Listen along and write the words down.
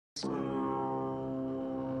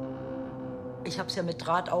Ich habe es ja mit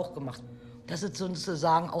Draht auch gemacht. Dass es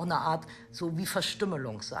sozusagen auch eine Art so wie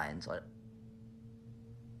Verstümmelung sein soll.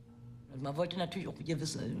 Und man wollte natürlich auch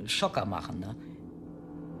gewisse Schocker machen. Ne?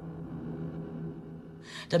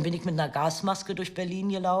 Dann bin ich mit einer Gasmaske durch Berlin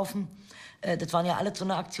gelaufen. Das waren ja alle so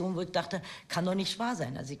eine Aktion, wo ich dachte, kann doch nicht wahr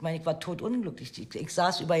sein. Also ich meine, ich war totunglücklich. Ich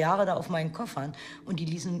saß über Jahre da auf meinen Koffern und die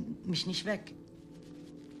ließen mich nicht weg.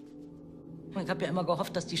 Ich habe ja immer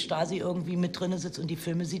gehofft, dass die Stasi irgendwie mit drinne sitzt und die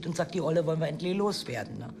Filme sieht und sagt, die Olle wollen wir endlich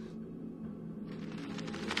loswerden. Ne?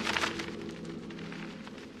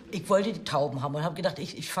 Ich wollte die Tauben haben und habe gedacht,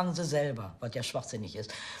 ich fange sie selber, was ja schwachsinnig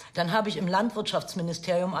ist. Dann habe ich im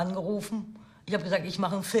Landwirtschaftsministerium angerufen. Ich habe gesagt, ich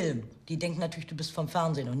mache einen Film. Die denken natürlich, du bist vom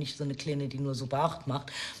Fernsehen und nicht so eine Kleine, die nur Super 8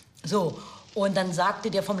 macht. So, und dann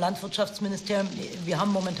sagte der vom Landwirtschaftsministerium, wir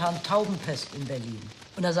haben momentan Taubenpest in Berlin.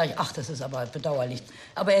 Und da sage ich, ach, das ist aber bedauerlich.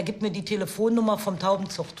 Aber er gibt mir die Telefonnummer vom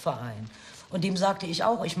Taubenzuchtverein. Und dem sagte ich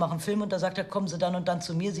auch, ich mache einen Film. Und da sagt er, kommen Sie dann und dann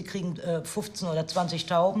zu mir, Sie kriegen 15 oder 20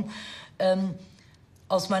 Tauben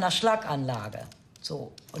aus meiner Schlaganlage.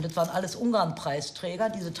 So. Und das waren alles Ungarn-Preisträger,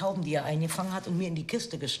 diese Tauben, die er eingefangen hat und mir in die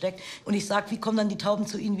Kiste gesteckt. Und ich sag, wie kommen dann die Tauben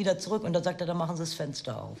zu Ihnen wieder zurück? Und da sagt er, dann machen Sie das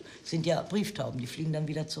Fenster auf. Das sind ja Brieftauben, die fliegen dann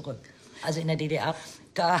wieder zurück. Also in der DDR,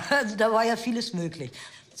 da war ja vieles möglich.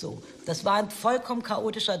 So, das war ein vollkommen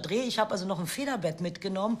chaotischer Dreh. Ich habe also noch ein Federbett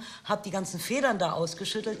mitgenommen, habe die ganzen Federn da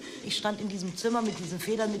ausgeschüttelt. Ich stand in diesem Zimmer mit diesen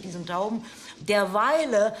Federn, mit diesen Tauben.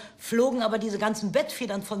 Derweile flogen aber diese ganzen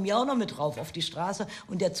Bettfedern von mir auch noch mit rauf auf die Straße.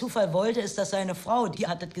 Und der Zufall wollte es, dass seine Frau, die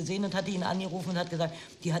hat das gesehen und hatte ihn angerufen und hat gesagt,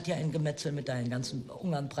 die hat ja ein Gemetzel mit deinen ganzen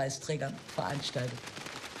Ungarn-Preisträgern veranstaltet.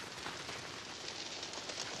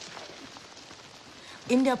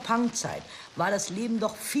 In der Punkzeit war das Leben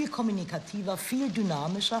doch viel kommunikativer, viel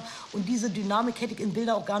dynamischer. Und diese Dynamik hätte ich in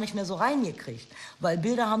Bilder auch gar nicht mehr so reingekriegt. Weil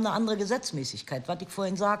Bilder haben eine andere Gesetzmäßigkeit, was ich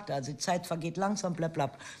vorhin sagte. Also die Zeit vergeht langsam,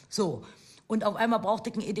 blablabla. So. Und auf einmal brauchte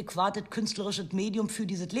ich ein adäquates künstlerisches Medium für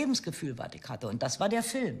dieses Lebensgefühl, was ich hatte. Und das war der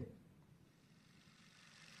Film.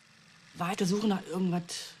 Weiter Suche nach irgendwas,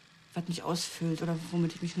 was mich ausfüllt oder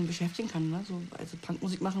womit ich mich nun beschäftigen kann. Ne? So, also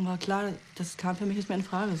Punkmusik machen war klar, das kam für mich nicht mehr in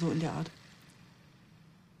Frage, so in der Art.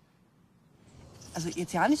 Also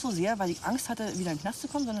jetzt ja nicht so sehr, weil ich Angst hatte, wieder in den Knast zu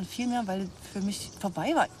kommen, sondern vielmehr, weil es für mich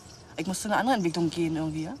vorbei war. Ich musste eine andere Entwicklung gehen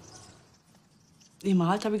irgendwie, ja.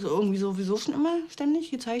 Gemalt habe ich so irgendwie sowieso schon immer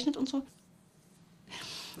ständig gezeichnet und so.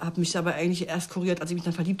 Habe mich aber eigentlich erst kuriert, als ich mich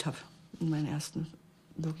dann verliebt habe. In meinen ersten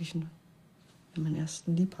wirklichen, in meinen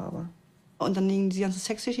ersten Liebhaber. Und dann ging die ganze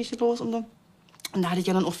Sexgeschichte los und so. Und da hatte ich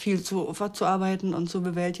ja dann auch viel zu arbeiten und zu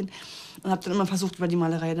bewältigen. Und habe dann immer versucht, über die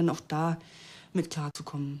Malerei dann auch da mit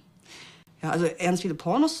klarzukommen. Ja, also ernst viele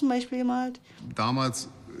Pornos zum Beispiel gemalt. Damals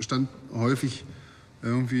stand häufig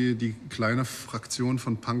irgendwie die kleine Fraktion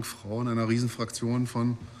von Punkfrauen einer Riesenfraktion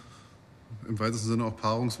von im weitesten Sinne auch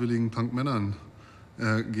paarungswilligen Punkmännern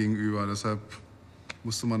gegenüber. Deshalb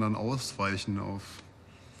musste man dann ausweichen auf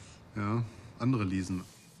andere Liesen.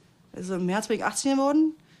 Also im März bin ich 18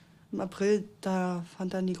 geworden. Im April, da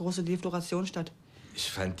fand dann die große Defloration statt. Ich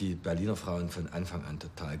fand die Berliner Frauen von Anfang an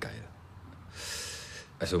total geil.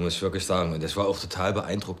 Also muss ich wirklich sagen. Und ich war auch total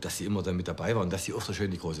beeindruckt, dass sie immer da mit dabei waren und dass sie auch so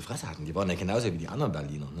schön die große Fresse hatten. Die waren ja genauso wie die anderen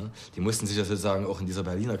Berliner. Ne? Die mussten sich ja sozusagen auch in dieser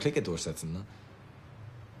Berliner Clique durchsetzen. Ne?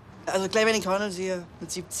 Also gleich, wenn ich Cornel sehe,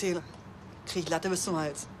 mit 17, krieg ich Latte bis zum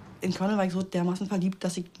Hals. In Cornel war ich so dermaßen verliebt,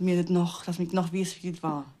 dass ich mir noch weiß, wie es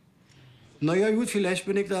war. Na ja, gut, vielleicht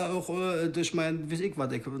bin ich da auch durch mein, weiß ich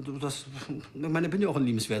was, ich meine, ich bin ja auch ein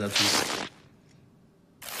liebenswerter Typ.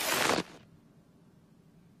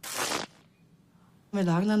 Wir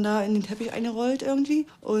lagen dann da in den Teppich eingerollt irgendwie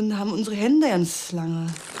und haben unsere Hände ganz lange,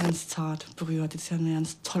 ganz zart berührt. Das ist ja eine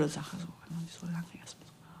ganz tolle Sache. So lange erstmal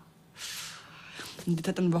so. Und das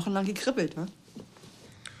hat dann wochenlang gekribbelt. Ne?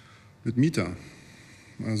 Mit Mieter.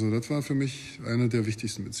 Also das war für mich eine der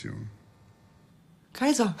wichtigsten Beziehungen.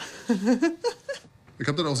 Kaiser. Ich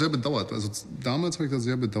habe das auch sehr bedauert. Also damals habe ich das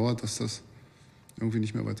sehr bedauert, dass das irgendwie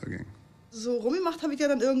nicht mehr weiterging. So rumgemacht habe ich ja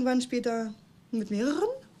dann irgendwann später mit mehreren.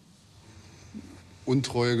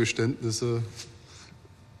 Untreue Geständnisse.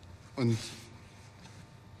 Und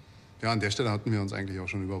ja, an der Stelle hatten wir uns eigentlich auch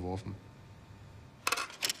schon überworfen.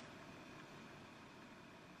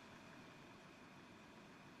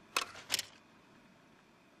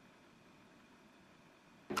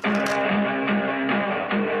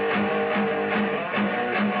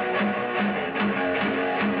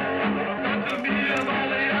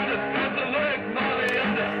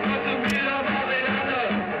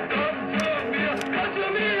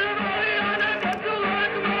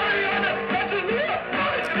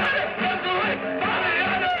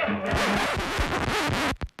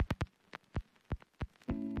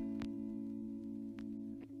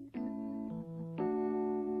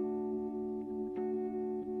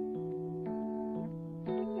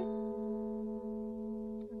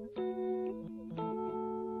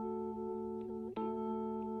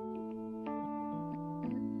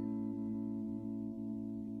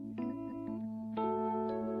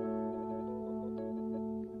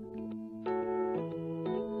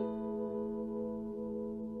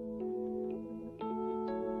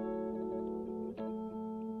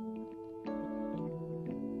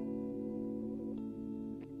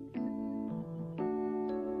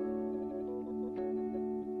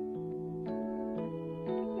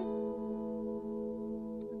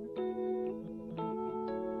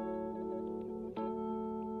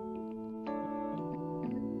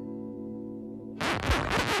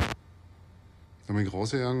 Dann bin ich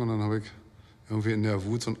rausgegangen und dann habe ich irgendwie in der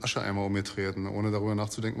Wut so einen Ascheeimer umgetreten, ohne darüber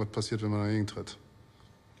nachzudenken, was passiert, wenn man dagegen tritt.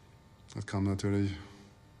 Das kam natürlich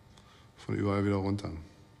von überall wieder runter.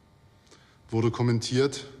 Wurde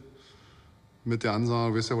kommentiert mit der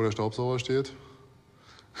Ansage, wisst ihr, wo der Staubsauger steht?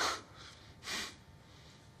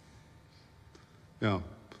 Ja,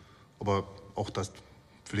 aber auch das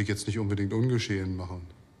will ich jetzt nicht unbedingt ungeschehen machen.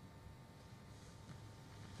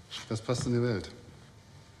 Das passt in die Welt,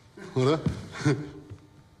 oder?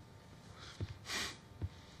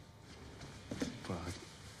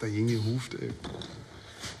 Dagegen gehuft, ey.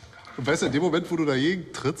 Und weißt du, in dem Moment, wo du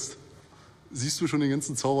dagegen trittst, siehst du schon den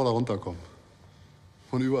ganzen Zauber da runterkommen.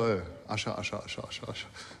 Von überall. Asche, Asche, Asche, Asche, Asche.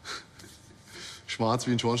 Schwarz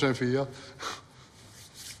wie ein Schornsteinfeger.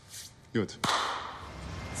 Gut.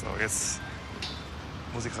 So, jetzt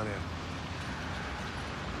muss ich ran her.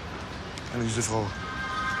 Eine süße Frau.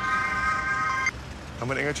 Haben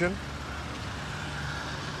wir ein Engelchen?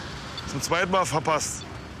 Zum zweiten Mal verpasst.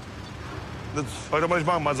 Das sollte man nicht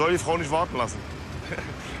machen. Man soll die Frau nicht warten lassen.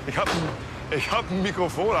 Ich hab ein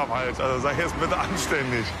Mikrofon am Hals. Also sag jetzt bitte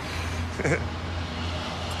anständig.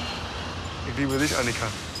 Ich liebe dich, Annika.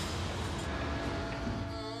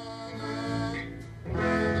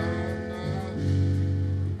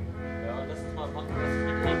 Ja, lass uns mal machen. Lass uns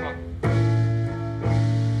mit reinmachen.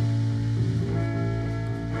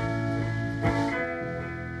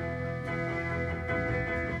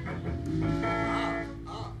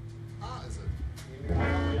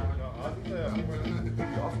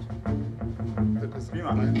 Das ist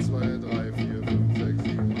 1, 2, 3, 4, 5, 6,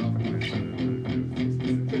 7, 8, 9,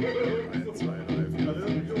 10, 11, 12, 13, 14, 15,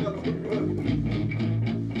 16, 17, 18, 19,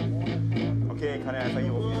 20. Okay, kann er einfach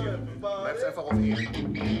hier auf E. Bleibst einfach auf E.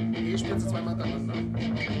 E spielst du zweimal hintereinander.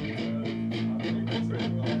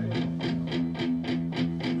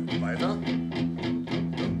 Weiter.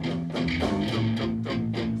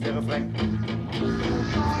 Der Refrain.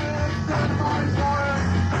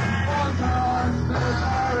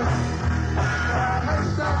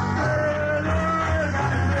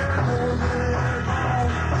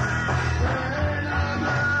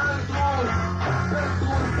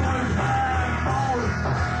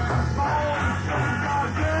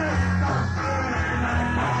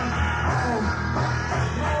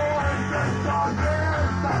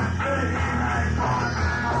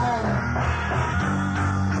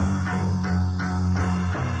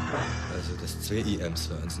 Zwei EMs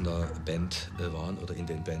bei uns in der Band waren oder in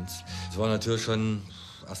den Bands. Das war natürlich schon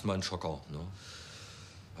erstmal ein Schocker. Ne?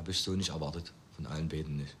 Habe ich so nicht erwartet, von allen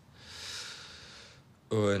Bänden nicht.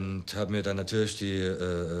 Und habe mir dann natürlich die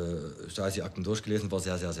Stasi-Akten durchgelesen, war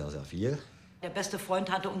sehr, sehr, sehr, sehr viel. Der beste Freund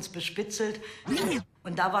hatte uns bespitzelt.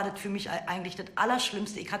 Und da war das für mich eigentlich das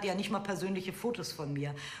Allerschlimmste. Ich hatte ja nicht mal persönliche Fotos von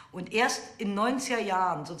mir. Und erst in 90er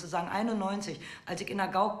Jahren, sozusagen 91, als ich in der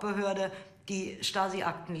Gaukbehörde die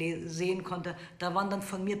Stasi-Akten sehen konnte, da waren dann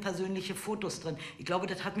von mir persönliche Fotos drin. Ich glaube,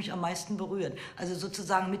 das hat mich am meisten berührt. Also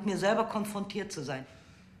sozusagen mit mir selber konfrontiert zu sein.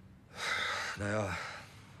 Naja,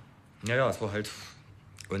 es war halt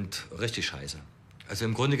und richtig scheiße. Also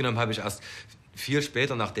im Grunde genommen habe ich erst viel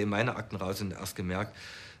später, nachdem meine Akten raus sind, erst gemerkt,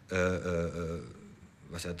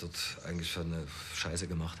 was er dort eigentlich für eine Scheiße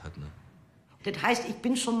gemacht hat. Ne? Das heißt, ich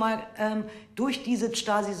bin schon mal durch dieses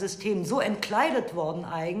Stasi-System so entkleidet worden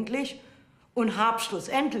eigentlich und habe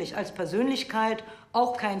schlussendlich als Persönlichkeit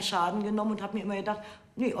auch keinen Schaden genommen und habe mir immer gedacht,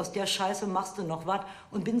 nee, aus der Scheiße machst du noch was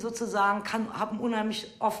und bin sozusagen, habe ein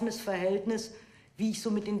unheimlich offenes Verhältnis, wie ich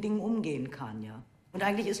so mit den Dingen umgehen kann, ja. Und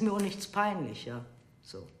eigentlich ist mir auch nichts peinlich, ja,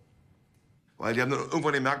 so. Weil die haben dann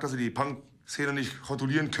irgendwann gemerkt, dass sie die Punk-Szene nicht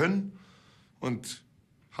kontrollieren können und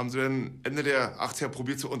haben sie dann Ende der 80er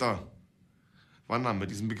probiert zu unterwandern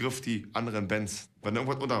mit diesem Begriff, die anderen Bands. Wenn du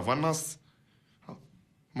irgendwas unterwanderst,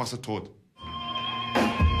 machst du tot.